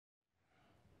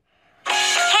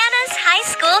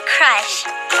gosh!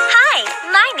 Hi,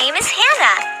 my name is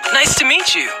Hannah. Nice to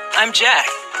meet you. I'm Jack.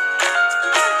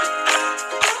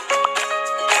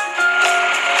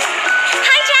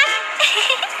 Hi, Jack.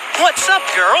 What's up,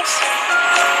 girls?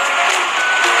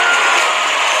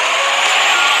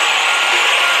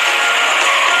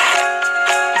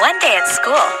 One day at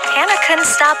school, Hannah couldn't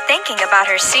stop thinking about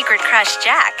her secret crush,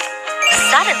 Jack.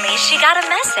 Suddenly, she got a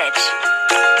message.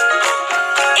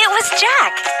 It was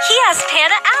Jack. He asked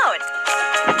Hannah out.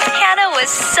 Hannah was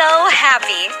so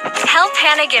happy. Help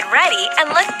Hannah get ready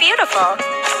and look beautiful.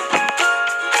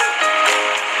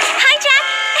 Hi,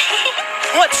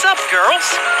 Jack. What's up, girls?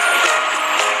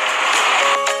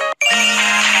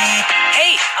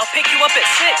 Hey, I'll pick you up at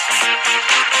 6.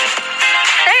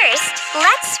 First,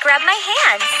 let's scrub my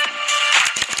hands.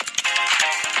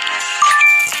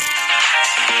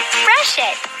 Brush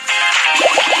it.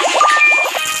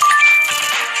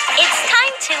 It's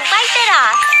time to wipe it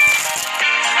off.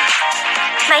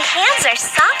 My hands are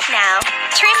soft now.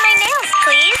 Trim my nails,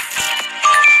 please.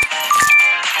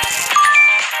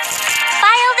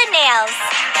 File the nails.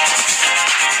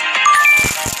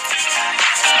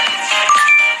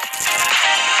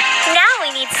 Now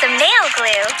we need some nail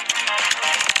glue.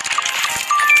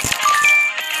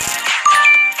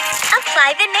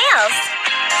 Apply the nails.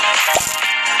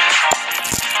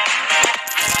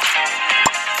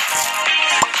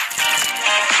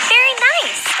 Very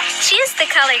nice. Choose the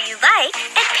color you like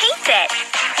and paint it.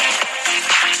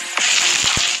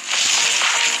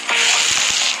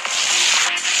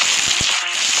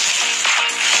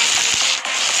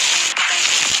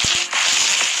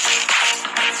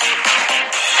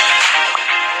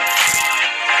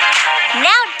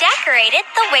 Now decorate it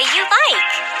the way you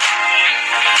like.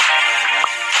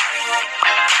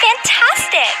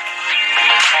 Fantastic!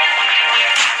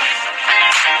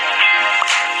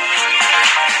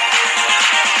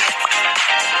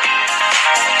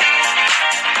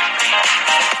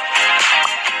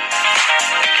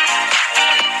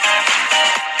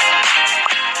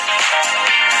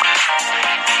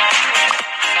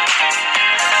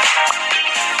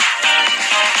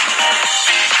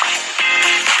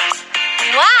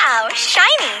 Wow,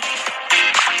 shiny!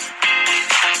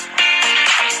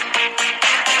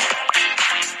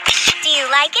 Do you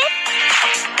like it?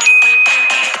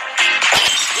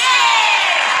 Yay!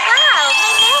 Wow,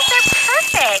 my nails are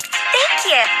perfect. Thank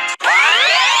you.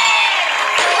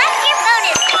 What's your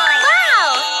bonus point? Wow!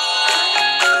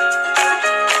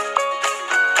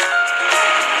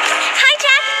 Hi,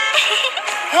 Jack.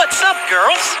 What's up,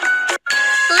 girls?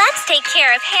 Let's take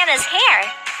care of Hannah's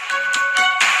hair.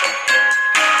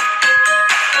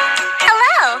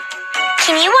 Hello.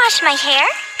 Can you wash my hair?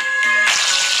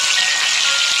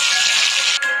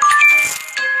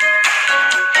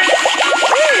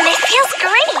 It feels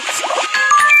great.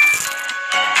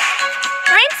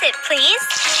 Rinse it, please.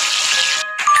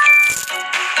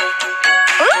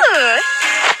 Ooh.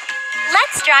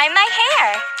 Let's dry my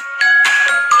hair.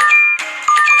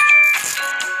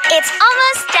 It's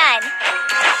almost done.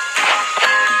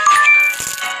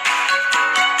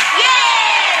 Yay!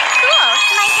 Cool.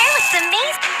 My hair looks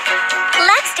amazing.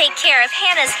 Let's take care of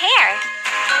Hannah's hair.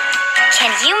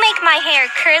 Can you make my hair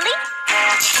curly?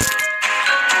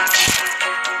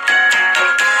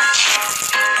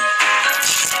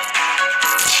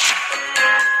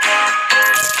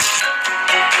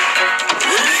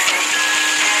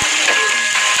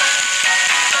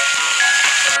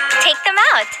 Take them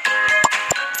out.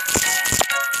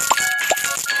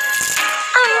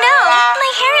 Oh no,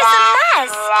 my hair is a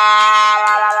mess.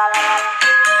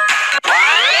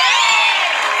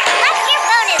 What's your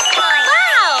bonus point?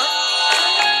 Wow!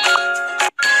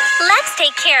 Let's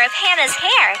take care of Hannah's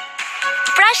hair.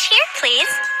 Brush here,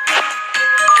 please.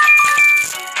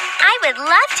 I would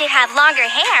love to have longer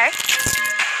hair.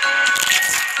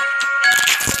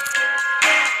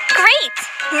 Great!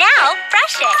 Now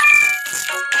brush it.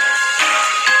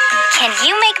 Can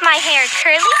you make my hair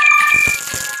curly?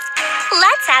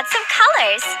 Let's add some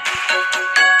colors.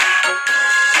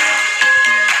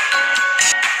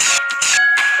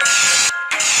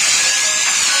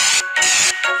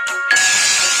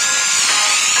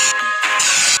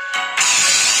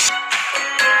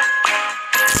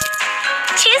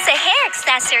 Choose a hair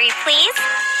accessory, please.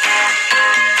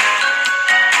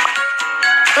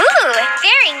 Ooh,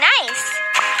 very nice.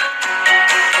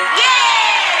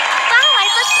 Wow, I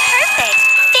look perfect.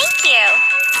 Thank you.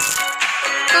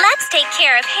 Let's take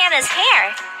care of Hannah's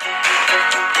hair.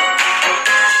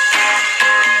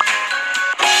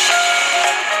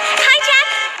 Hi, Jack.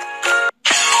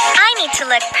 I need to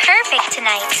look perfect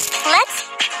tonight. Let's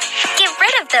get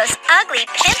rid of those ugly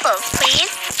pimples,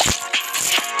 please.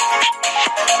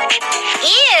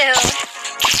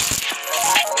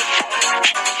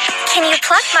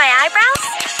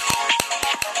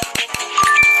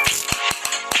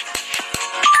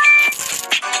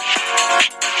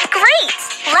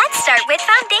 with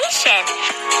foundation.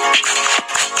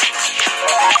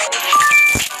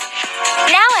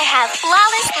 Now I have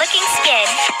flawless looking skin.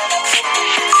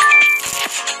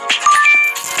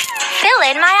 Fill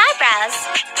in my eyebrows.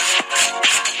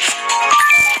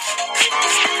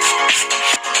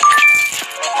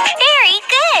 Very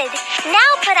good. Now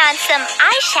put on some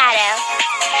eyeshadow.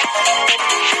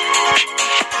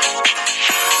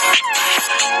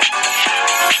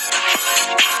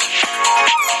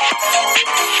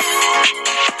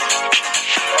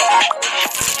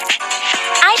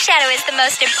 Eyeshadow is the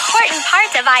most important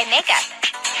part of eye makeup.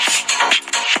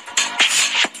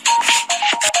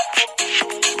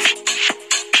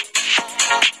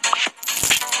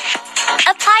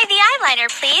 Apply the eyeliner,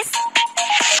 please.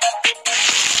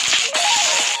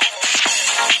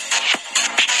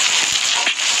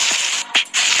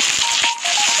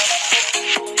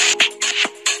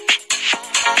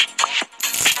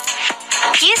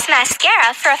 Use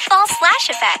mascara for a false lash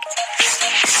effect.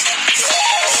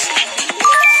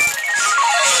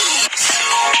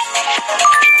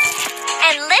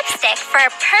 And lipstick for a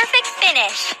perfect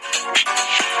finish.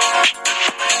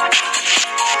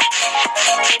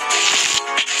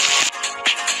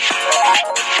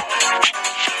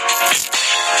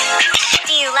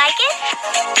 Do you like it?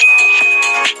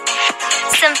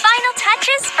 Some final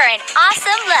touches for an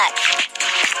awesome look.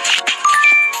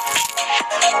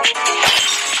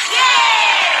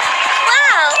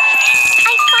 Wow!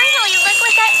 I finally look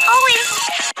like I always...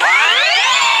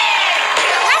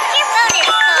 Collect your bonus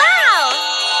coin. Wow!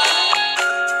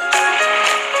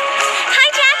 Hi,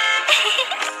 Jack.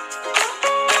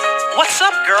 What's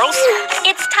up, girls?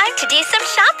 It's time to do some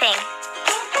shopping.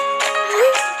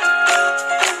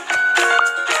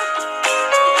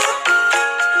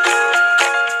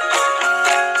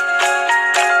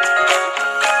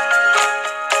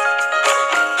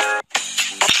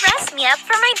 Dress me up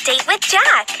for my date with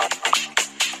Jack.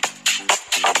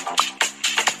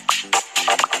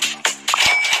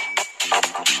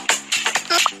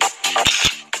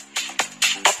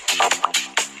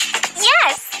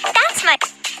 Yes, that's my...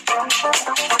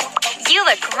 You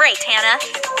look great, Hannah.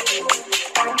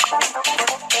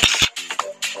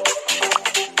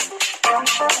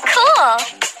 Cool.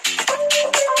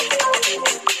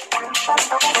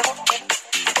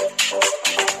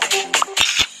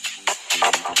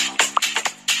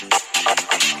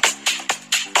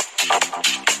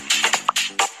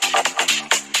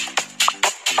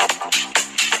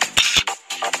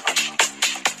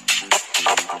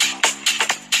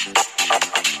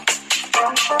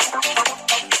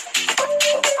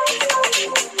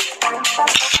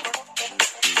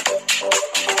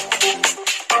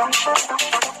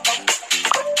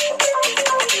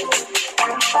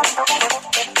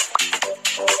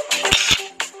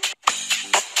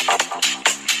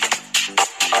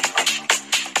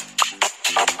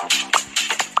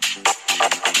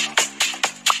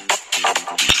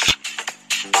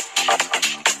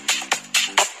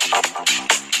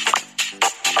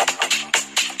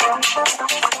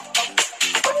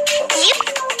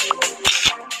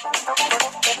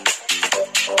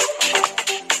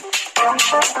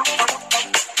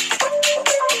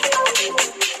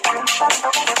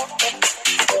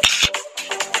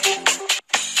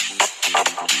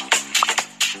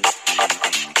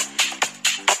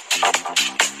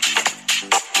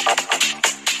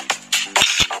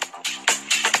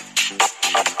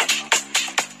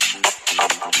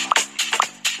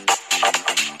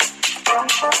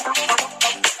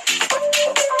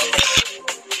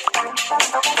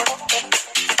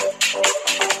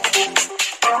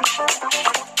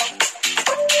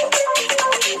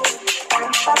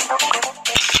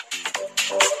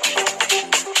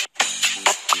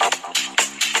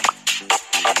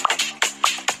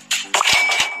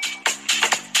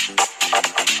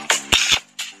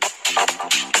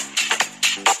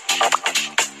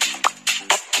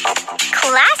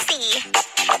 Classy.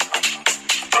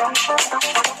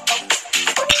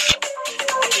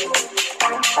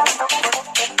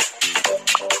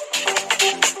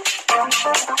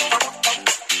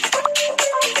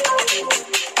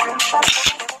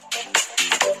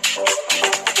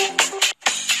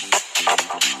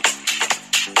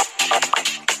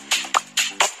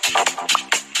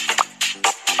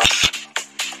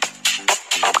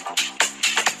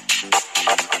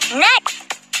 Next.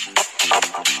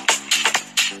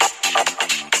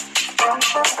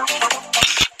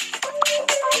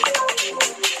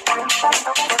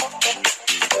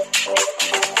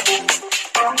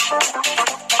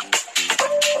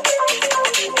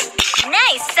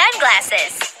 Nice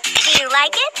sunglasses. Do you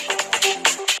like it?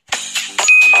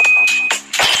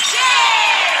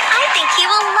 I think you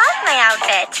will love my my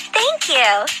outfit. Thank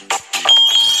you.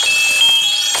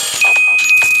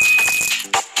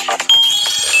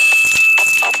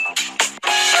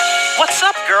 What's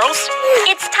up, girls?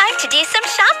 It's time to do some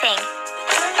shopping.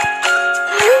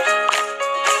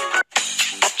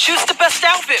 Choose the best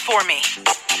outfit for me.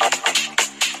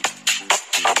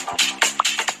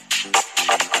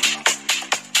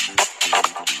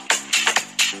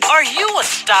 Are you a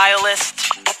stylist?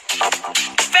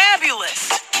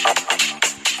 Fabulous!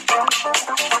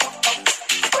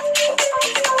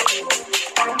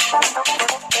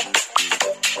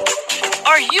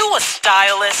 Are you a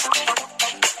stylist?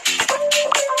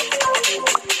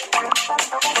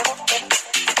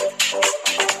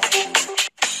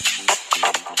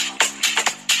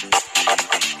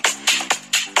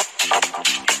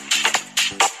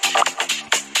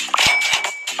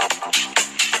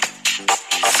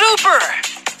 Super!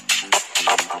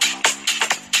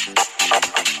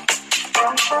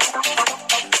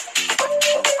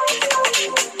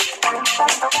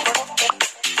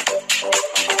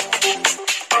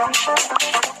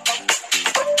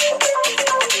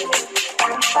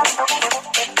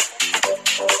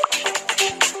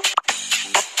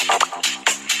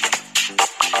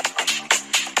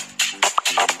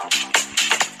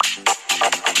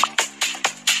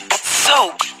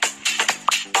 Soap!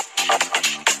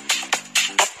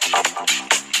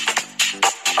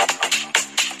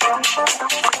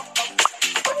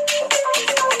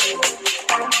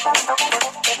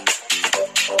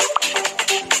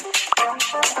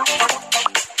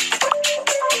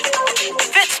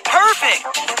 Fits perfect!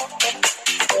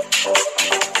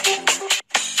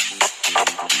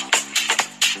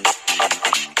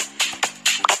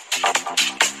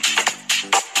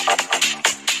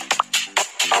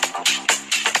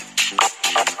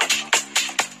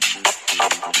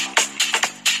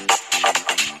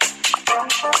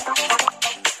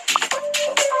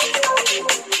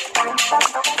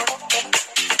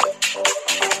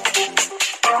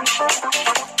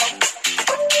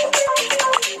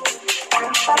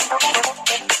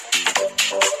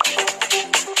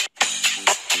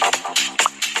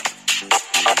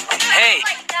 Hey,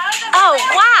 Oh,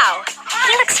 wow.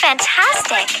 He looks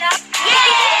fantastic.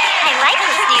 I like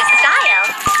his new style.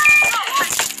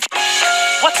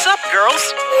 what's up, girls?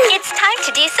 It's time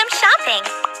to do some shopping.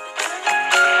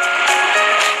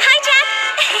 Hi,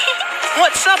 Jack.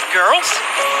 What's up, girls?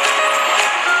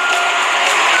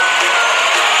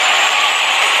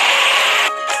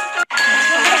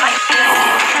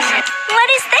 What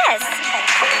is this?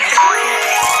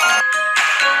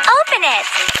 Open it.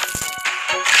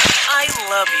 I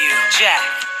love you, Jack.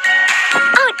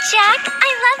 Oh, Jack,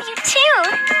 I love you too.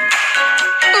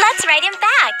 Let's write him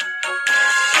back.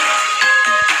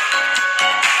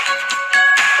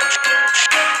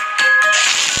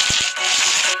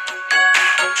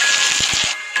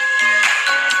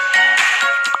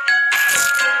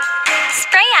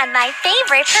 Spray on my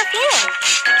favorite perfume.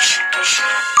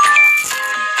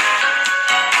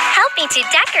 Help me to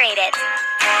decorate it.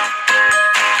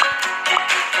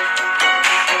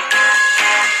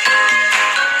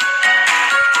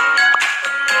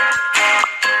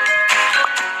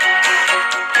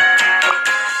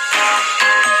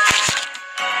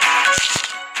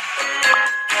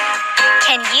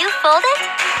 Can you fold it?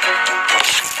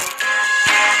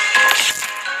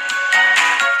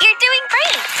 You're doing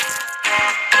great.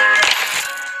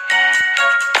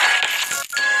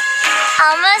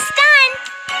 Almost done.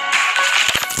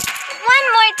 One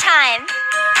more time.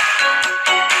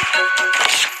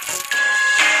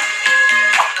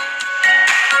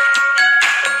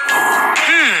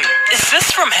 Is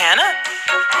this from Hannah?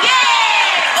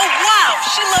 Yeah! Oh, wow,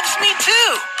 she loves me too.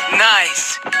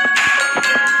 Nice.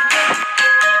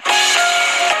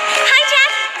 Hi,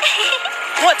 Jack.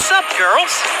 What's up,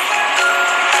 girls?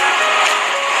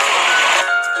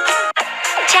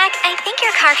 Jack, I think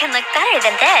your car can look better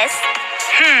than this.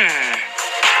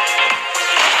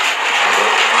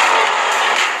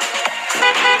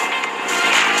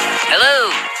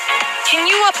 Hello. Can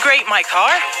you upgrade my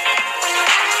car?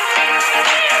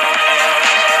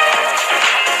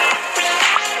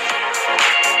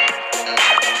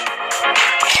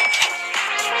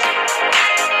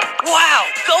 Wow,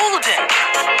 golden!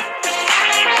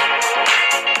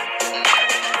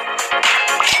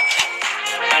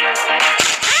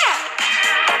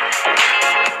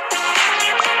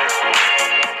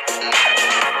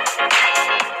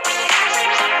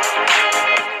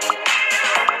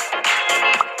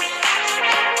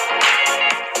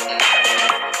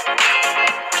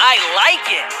 I like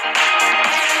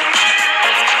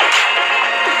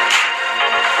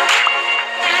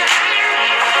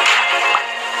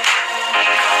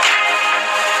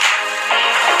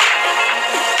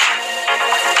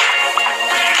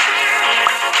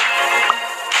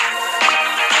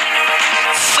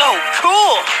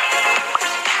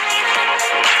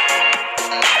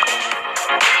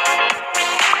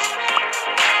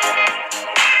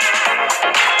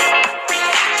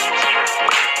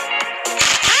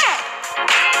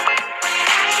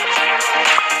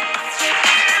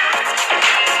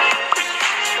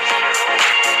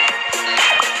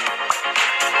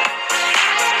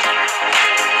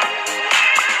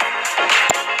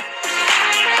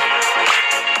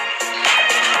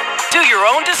your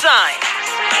own design.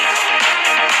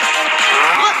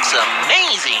 Looks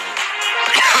amazing.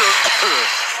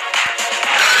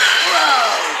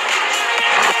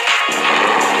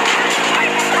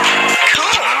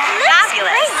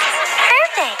 Fabulous.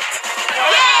 Perfect.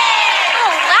 Oh,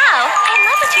 wow. I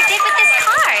love what you did with this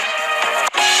card.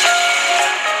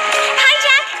 Hi,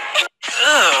 Jack.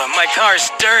 Ugh, my car's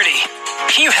dirty.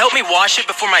 Can you help me wash it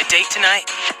before my date tonight?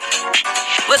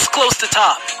 Let's close the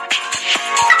top.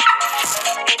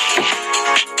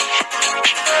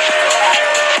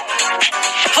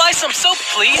 Apply some soap,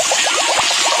 please.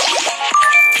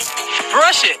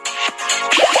 Brush it.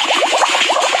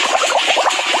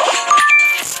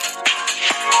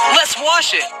 Let's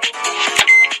wash it.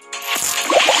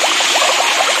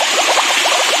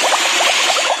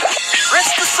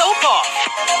 Rinse the soap off.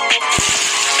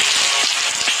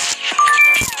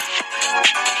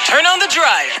 Turn on the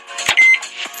dryer.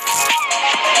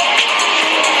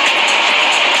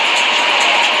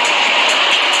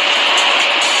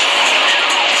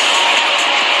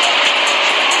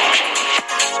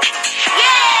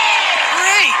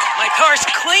 Great! My car's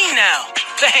clean now.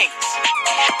 Thanks.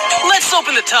 Let's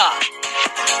open the top.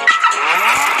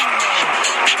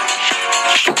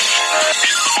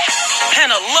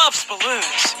 Hannah loves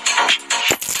balloons.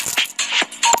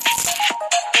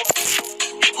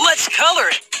 Let's color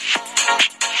it.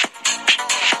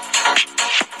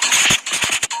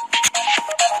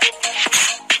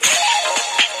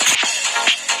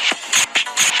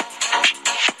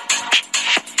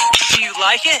 Do you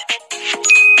like it?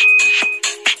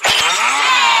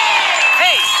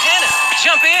 Hey, Hannah,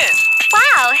 jump in.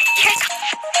 Wow, you're...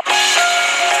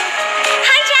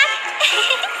 Hi, Jack.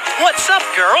 What's up,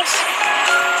 girls?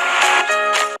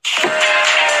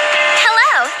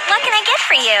 Hello, what can I get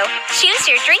for you? Choose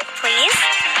your drink, please.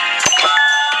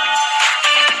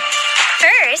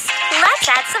 First, let's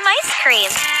add some ice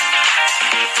cream.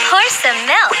 Pour some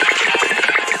milk.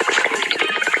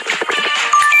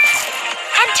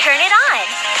 And turn it on.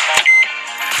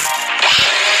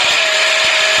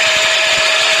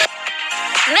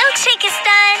 Milkshake is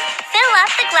done. Fill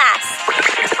up the glass.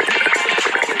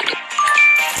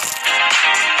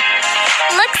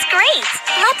 Looks great.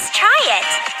 Let's try it.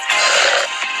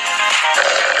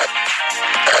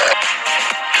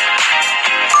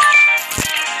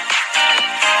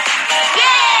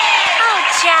 Oh,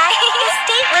 Jack, this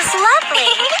date was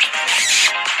lovely.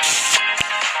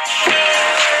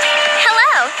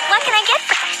 Hello, what can I get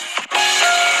for...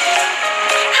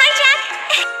 Hi, Jack.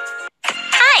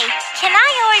 Hi, can I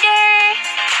order...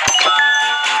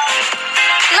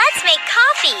 Let's make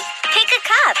coffee. Pick a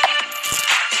cup.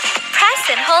 Press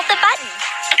and hold the button.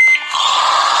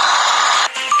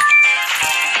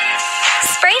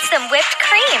 Spray some whipped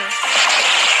cream.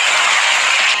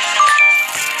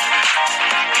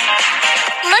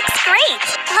 Looks great.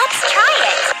 Let's try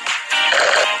it.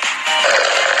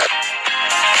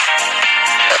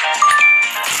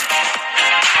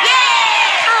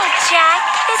 Oh, Jack,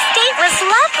 this date was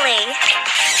lovely.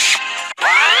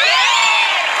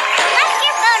 Collect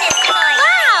your bonus coin.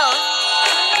 Wow.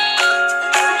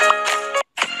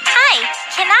 Hi,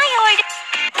 can I order...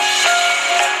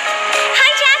 Hi,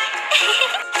 Jack.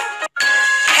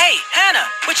 Hey, Hannah,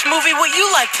 which movie would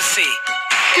you like to see?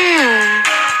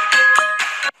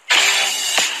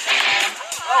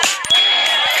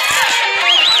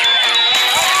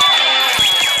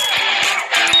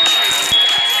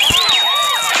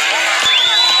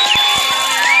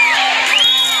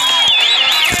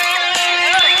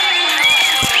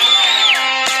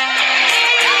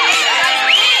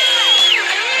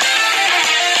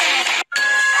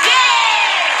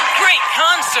 Great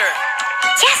concert!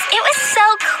 Yes, it was so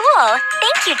cool.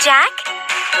 Thank you, Jack.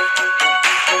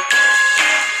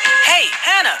 Hey,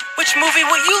 Hannah, which movie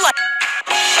would you like?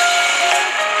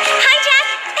 Hi, Jack.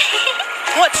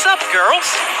 What's up,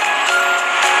 girls?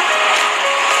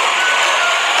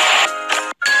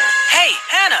 Hey,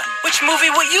 Hannah, which movie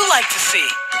would you like to see?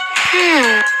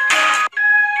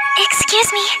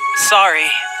 Excuse me. Sorry.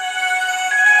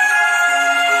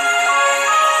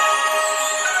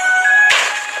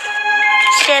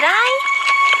 Should I?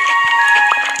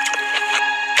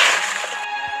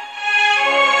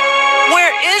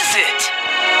 Where is it?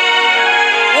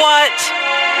 What?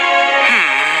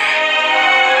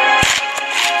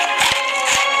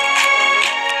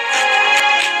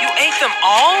 You ate them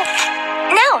all?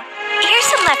 No. Here's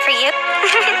some left for you.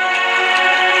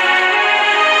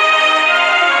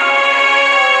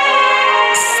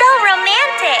 So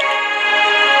romantic.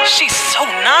 She's so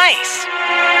nice.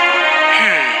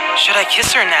 Should I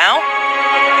kiss her now?